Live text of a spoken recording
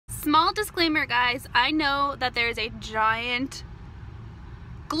Small disclaimer, guys, I know that there's a giant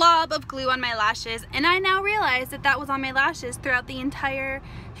glob of glue on my lashes, and I now realize that that was on my lashes throughout the entire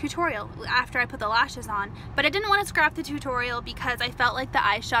tutorial after I put the lashes on. But I didn't want to scrap the tutorial because I felt like the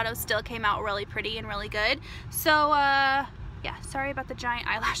eyeshadow still came out really pretty and really good. So yeah, sorry about the giant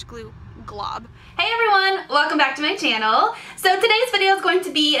eyelash glue glob. Hey everyone, welcome back to my channel. So today's video is going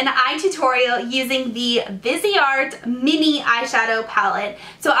to be an eye tutorial using the Viseart mini eyeshadow palette.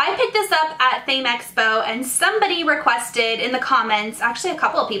 So I picked this up at Fame Expo and somebody requested in the comments, actually a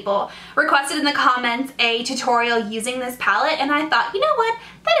couple of people requested in the comments a tutorial using this palette, and I thought, you know what,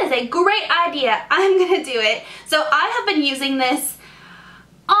 that is a great idea. I'm gonna do it. So I have been using this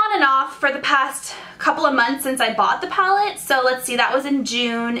on and off for the past couple of months since I bought the palette. So let's see, that was in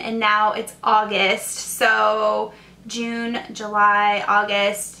June and now it's August. So June, July,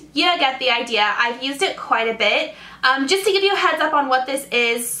 August, you get the idea. I've used it quite a bit. Just to give you a heads up on what this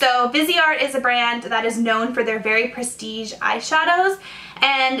is, so Viseart is a brand that is known for their very prestige eyeshadows,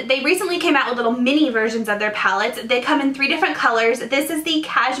 and they recently came out with little mini versions of their palettes. They come in 3 different colors. This is the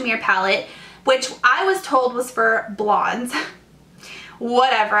Cashmere palette, which I was told was for blondes.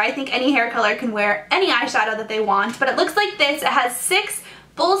 Whatever, I think any hair color can wear any eyeshadow that they want, but it looks like this. It has 6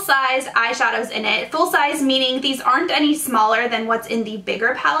 full-size eyeshadows in it. Full-size meaning these aren't any smaller than what's in the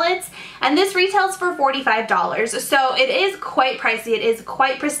bigger palettes, and this retails for $45, so it is quite pricey. It is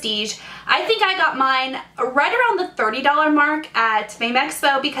quite prestige. I think I got mine right around the $30 mark at Fame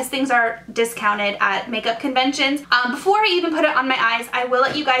Expo because things are discounted at makeup conventions. Before I even put it on my eyes, I will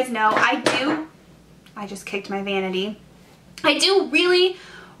let you guys know I just kicked my vanity. I do really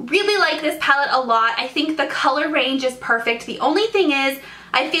like this palette a lot. I think the color range is perfect. The only thing is,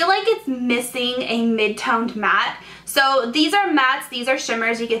 I feel like it's missing a mid-toned matte. So these are mattes, these are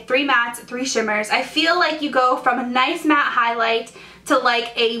shimmers. You get 3 mattes, 3 shimmers. I feel like you go from a nice matte highlight to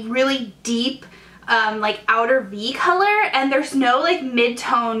like a really deep like outer V color, and there's no like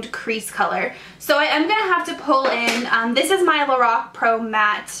mid-toned crease color. So I am gonna have to pull in, this is my Lorac Pro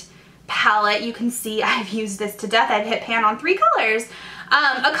Matte palette. You can see I've used this to death. I've hit pan on 3 colors.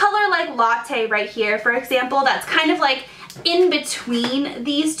 A color like Latte right here, for example, that's kind of like in between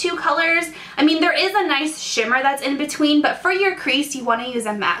these 2 colors. I mean, there is a nice shimmer that's in between, but for your crease, you want to use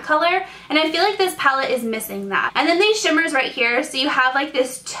a matte color, and I feel like this palette is missing that. And then these shimmers right here, so you have like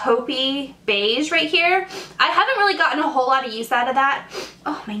this taupey beige right here. I haven't really gotten a whole lot of use out of that.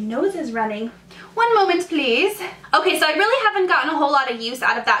 Oh, my nose is running. One moment, please. Okay, so I really haven't gotten a whole lot of use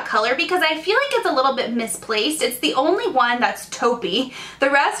out of that color because I feel like it's a little bit misplaced. It's the only one that's taupey. The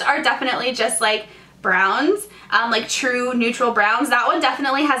rest are definitely just like browns, like true neutral browns. That one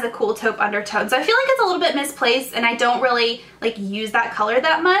definitely has a cool taupe undertone. So I feel like it's a little bit misplaced and I don't really like use that color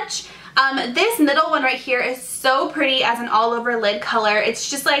that much. This middle one right here is so pretty as an all over lid color. It's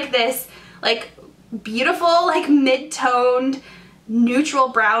just like this like beautiful like mid-toned neutral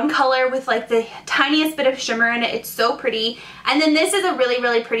brown color with like the tiniest bit of shimmer in it. It's so pretty. And then this is a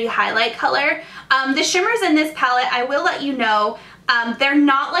really pretty highlight color. The shimmers in this palette, I will let you know, they're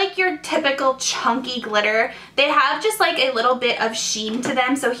not like your typical chunky glitter. They have just like a little bit of sheen to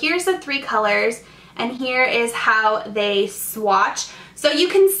them. So here's the 3 colors, and here is how they swatch. So you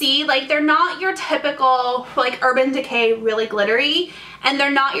can see like they're not your typical like Urban Decay really glittery, and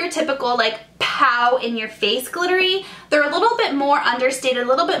they're not your typical like pow in your face glittery. They're a little bit more understated, a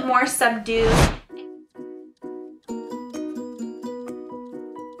little bit more subdued.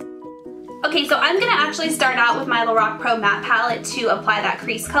 Okay, so I'm gonna actually start out with my Lorac Pro Matte palette to apply that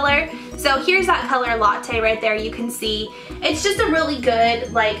crease color. So here's that color Latte right there. You can see it's just a really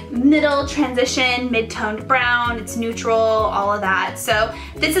good like middle transition, mid-toned brown. It's neutral, all of that. So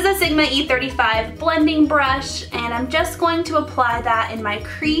this is a Sigma E35 blending brush, and I'm just going to apply that in my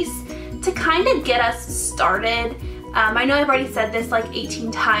crease to kind of get us started. I know I've already said this like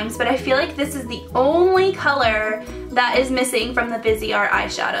 18 times, but I feel like this is the only color that is missing from the Viseart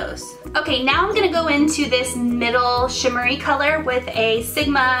eyeshadows. Okay, now I'm gonna go into this middle shimmery color with a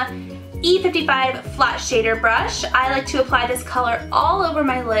Sigma E55 flat shader brush. I like to apply this color all over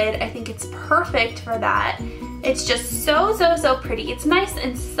my lid. I think it's perfect for that. It's just so pretty. It's nice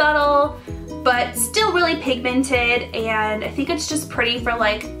and subtle, but still really pigmented, and I think it's just pretty for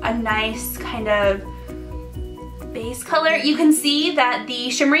like a nice kind of base color. You can see that the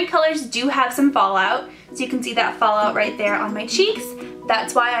shimmery colors do have some fallout, so you can see that fallout right there on my cheeks.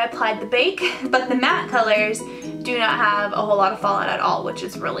 That's why I applied the bake, but the matte colors do not have a whole lot of fallout at all, which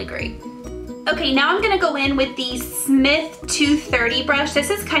is really great. Okay, now I'm gonna go in with the Smith 230 brush. This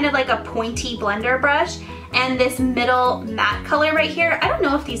is kind of like a pointy blender brush, and this middle matte color right here. I don't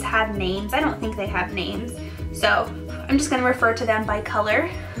know if these have names. I don't think they have names. So I'm just gonna refer to them by color.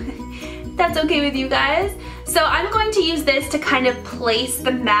 That's okay with you guys. So I'm going to use this to kind of place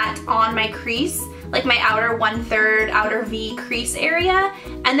the matte on my crease, like my outer 1/3, outer V crease area.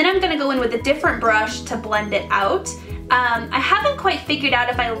 And then I'm gonna go in with a different brush to blend it out. I haven't quite figured out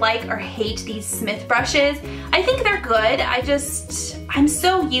if I like or hate these Smith brushes. I think they're good. I'm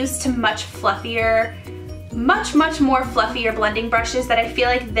so used to much fluffier, much more fluffier blending brushes that I feel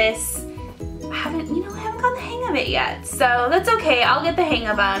like this, I haven't got the hang of it yet. So that's okay, I'll get the hang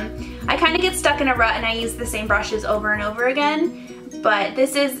of them. I kind of get stuck in a rut and I use the same brushes over and over again, but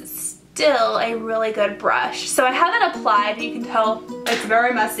this is still a really good brush. So I haven't applied, you can tell it's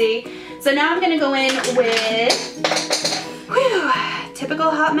very messy. So now I'm gonna go in with, whew, typical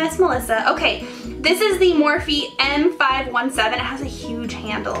hot mess Melissa. Okay, this is the Morphe M517. It has a huge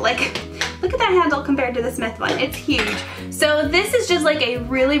handle. Like, look at that handle compared to the Smith one. It's huge. So this is just like a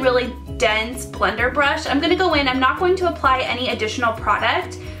really dense blender brush. I'm gonna go in, I'm not going to apply any additional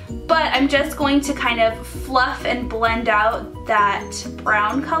product, but I'm just going to kind of fluff and blend out that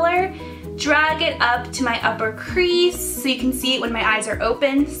brown color. Drag it up to my upper crease so you can see it when my eyes are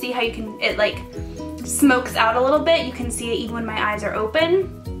open. See how it like smokes out a little bit? You can see it even when my eyes are open.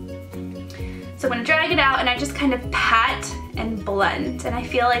 So I'm gonna drag it out and I just kind of pat and blend. And I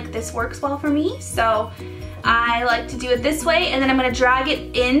feel like this works well for me, so I like to do it this way. And then I'm gonna drag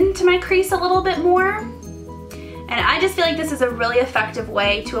it into my crease a little bit more. And I just feel like this is a really effective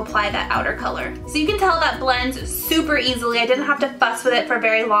way to apply that outer color. So you can tell that blends super easily. I didn't have to fuss with it for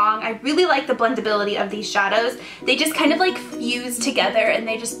very long. I really like the blendability of these shadows. They just kind of like fuse together and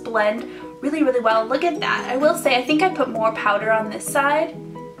they just blend really well. Look at that. I will say, I think I put more powder on this side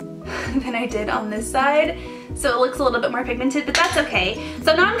than I did on this side. So it looks a little bit more pigmented, but that's okay.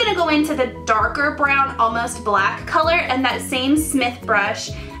 So now I'm gonna go into the darker brown, almost black color, and that same Smith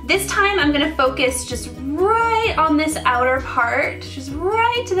brush. This time I'm gonna focus just right on this outer part, just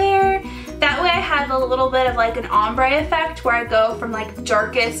right there. That way I have a little bit of like an ombre effect where I go from like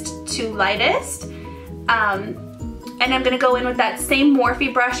darkest to lightest. And I'm gonna go in with that same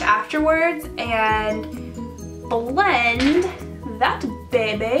Morphe brush afterwards and blend that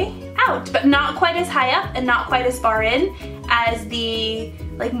baby out, but not quite as high up and not quite as far in as the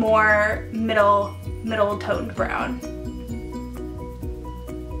like more middle toned brown.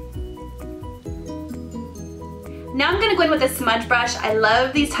 Now I'm gonna go in with a smudge brush. I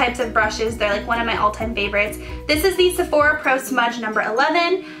love these types of brushes. They're like one of my all-time favorites. This is the Sephora Pro Smudge number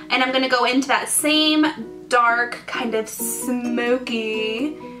 11, and I'm gonna go into that same dark, kind of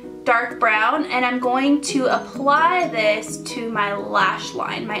smoky, dark brown, and I'm going to apply this to my lash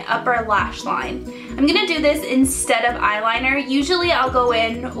line, my upper lash line. I'm gonna do this instead of eyeliner. Usually I'll go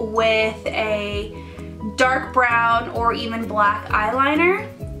in with a dark brown or even black eyeliner,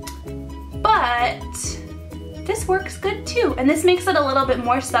 but this works good too, and this makes it a little bit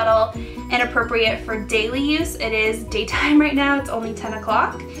more subtle and appropriate for daily use. It is daytime right now, it's only 10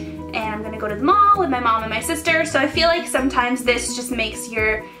 o'clock, and I'm gonna go to the mall with my mom and my sister, so I feel like sometimes this just makes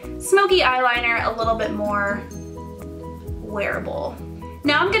your smoky eyeliner a little bit more wearable.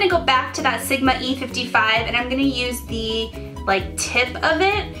 Now I'm gonna go back to that Sigma E55 and I'm gonna use the like tip of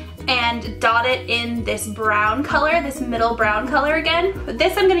it and dot it in this brown color, this middle brown color again. But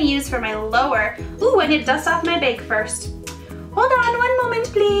this I'm gonna use for my lower. Ooh, I need to dust off my bake first. Hold on one moment,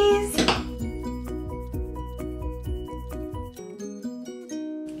 please.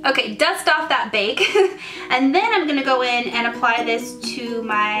 Okay, dust off that bake. And then I'm gonna go in and apply this to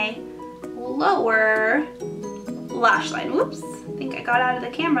my lower lash line. Whoops, I think I got out of the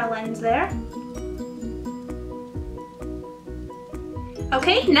camera lens there.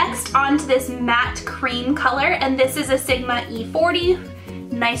 Okay, next onto this matte cream color, and this is a Sigma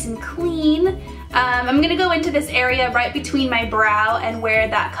E40, nice and clean. I'm gonna go into this area right between my brow and where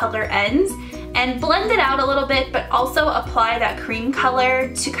that color ends and blend it out a little bit, but also apply that cream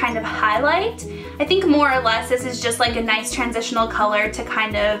color to kind of highlight. I think more or less this is just like a nice transitional color to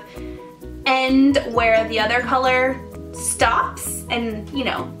kind of end where the other color stops, and you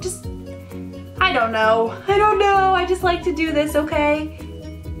know, just I don't know, I just like to do this, okay?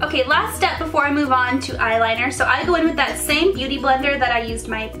 Okay, last step before I move on to eyeliner. So I go in with that same beauty blender that I used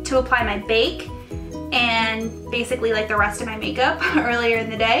to apply my bake and basically like the rest of my makeup earlier in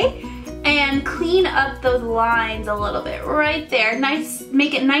the day, and clean up those lines a little bit right there. Nice,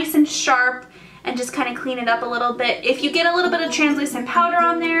 make it nice and sharp and just kind of clean it up a little bit. If you get a little bit of translucent powder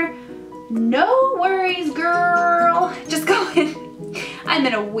on there, no worries, girl. Just go in. I'm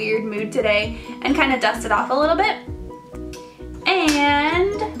in a weird mood today, and kind of dust it off a little bit.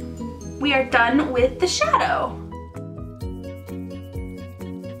 And we are done with the shadow.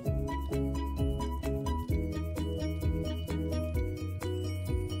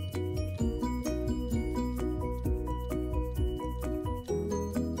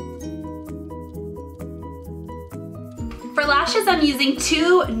 For lashes, I'm using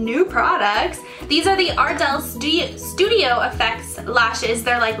two new products. These are the Ardell Studio Effects lashes.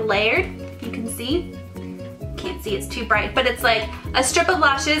 They're like layered, if you can see. Can't see, it's too bright, but it's like a strip of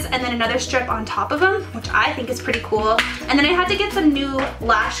lashes and then another strip on top of them, which I think is pretty cool. And then I had to get some new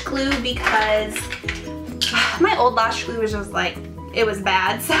lash glue because my old lash glue was just like, it was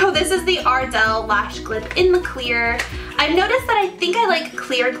bad. So this is the Ardell Lash Clip in the clear. I've noticed that I think I like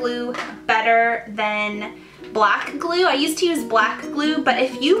clear glue better than black glue. I used to use black glue, but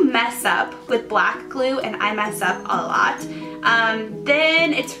if you mess up with black glue, and I mess up a lot,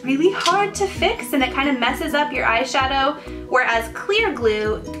 then it's really hard to fix and it kind of messes up your eyeshadow, whereas clear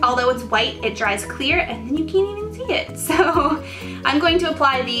glue, although it's white, it dries clear and then you can't even see it. So I'm going to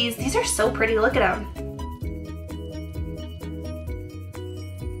apply these. These are so pretty, look at them.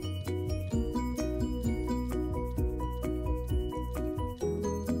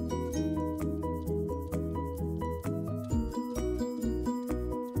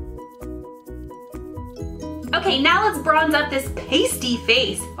 Okay, now let's bronze up this pasty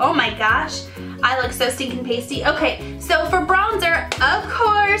face. Oh my gosh, I look so stinking pasty. Okay, so for bronzer, of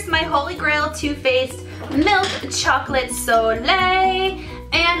course, my holy grail Too Faced Milk Chocolate Soleil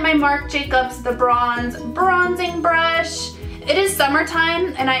and my Marc Jacobs The Bronze bronzing brush. It is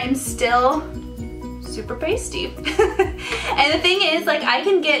summertime and I am still super pasty. And the thing is, like, I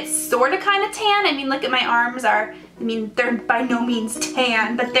can get sort of kind of tan. I mean, look at my arms are, I mean, they're by no means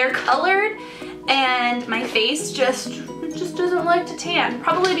tan, but they're colored. And my face just doesn't like to tan.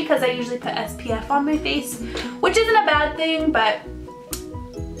 Probably because I usually put SPF on my face, which isn't a bad thing, but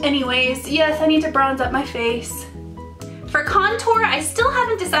anyways, yes, I need to bronze up my face. For contour, I still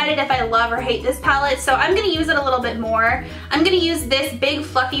haven't decided if I love or hate this palette, so I'm gonna use it a little bit more. I'm gonna use this big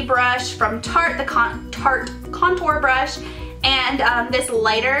fluffy brush from Tarte, the Tarte contour brush, and this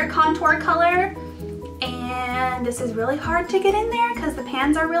lighter contour color. And this is really hard to get in there because the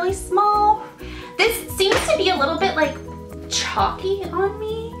pans are really small. This seems to be a little bit like chalky on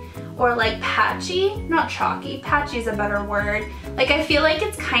me, or like patchy. Not chalky, patchy is a better word. Like, I feel like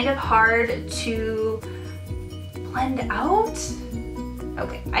it's kind of hard to blend out.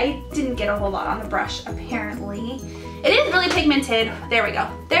 Okay, I didn't get a whole lot on the brush apparently. It is really pigmented. There we go.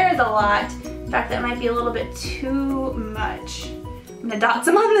 There is a lot. In fact, that might be a little bit too much. I'm gonna dot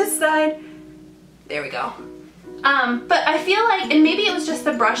some on this side. There we go. But I feel like, and maybe it was just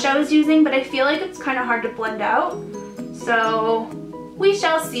the brush I was using, but I feel like it's kind of hard to blend out. So we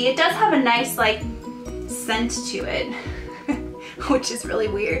shall see. It does have a nice like scent to it, which is really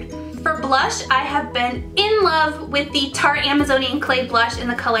weird. For blush, I have been in love with the Tarte Amazonian Clay Blush in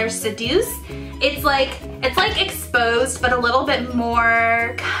the color Seduce. It's like exposed, but a little bit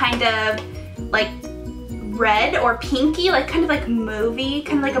more kind of like red or pinky, like kind of like mauvey,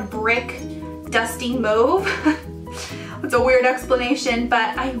 kind of like a brick dusty mauve. It's a weird explanation,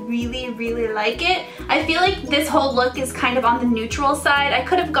 but I really, really like it. I feel like this whole look is kind of on the neutral side. I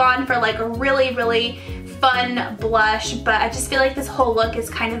could have gone for like a really, really fun blush, but I just feel like this whole look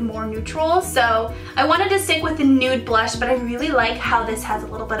is kind of more neutral. So I wanted to stick with the nude blush, but I really like how this has a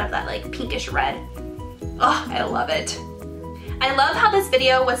little bit of that like pinkish red. Oh, I love it. I love how this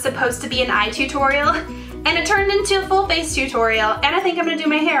video was supposed to be an eye tutorial, and it turned into a full face tutorial, and I think I'm gonna do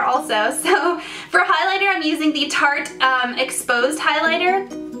my hair also. So for highlighter, I'm using the Tarte Exposed highlighter.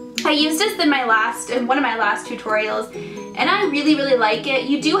 I used this in one of my last tutorials, and I really, really like it.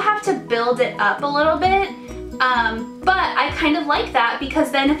 You do have to build it up a little bit, but I kind of like that because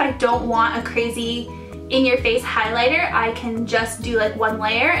then if I don't want a crazy in-your-face highlighter, I can just do like one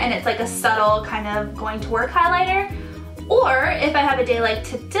layer and it's like a subtle kind of going to work highlighter. Or if I have a day like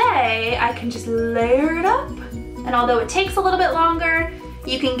today, I can just layer it up. And although it takes a little bit longer,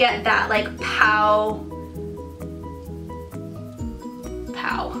 you can get that like pow.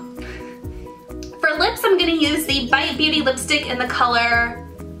 For lips, I'm gonna use the Bite Beauty lipstick in the color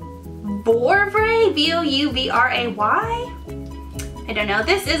Vouvray, V-O-U-V-R-A-Y. I don't know,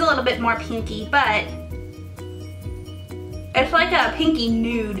 this is a little bit more pinky, but it's like a pinky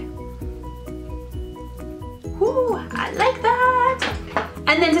nude. Ooh, I like that.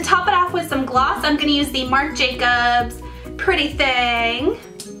 And then to top it off with some gloss, I'm gonna use the Marc Jacobs Pretty Thing.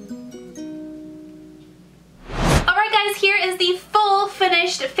 Alright guys, here is the full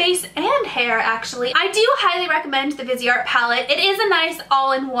finished face and hair actually. I do highly recommend the Viseart palette. It is a nice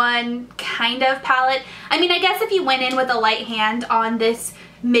all-in-one kind of palette. I mean, I guess if you went in with a light hand on this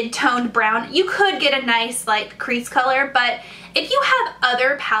mid-toned brown, you could get a nice like crease color, but if you have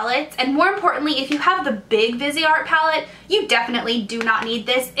other palettes, and more importantly, if you have the big Viseart palette, you definitely do not need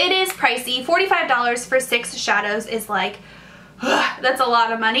this. It is pricey. $45 for 6 shadows is like, ugh, that's a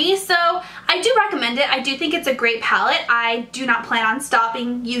lot of money. So I I do recommend it. I do think it's a great palette. I do not plan on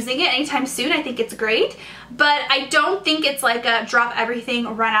stopping using it anytime soon. I think it's great, but I don't think it's like a drop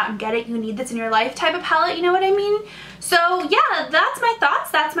everything, run out and get it, you need this in your life type of palette, you know what I mean? So yeah, that's my thoughts,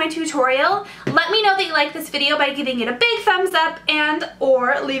 that's my tutorial. Let me know that you like this video by giving it a big thumbs up and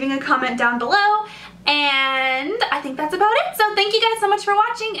or leaving a comment down below. And I think that's about it. So thank you guys so much for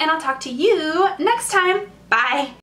watching, and I'll talk to you next time. Bye.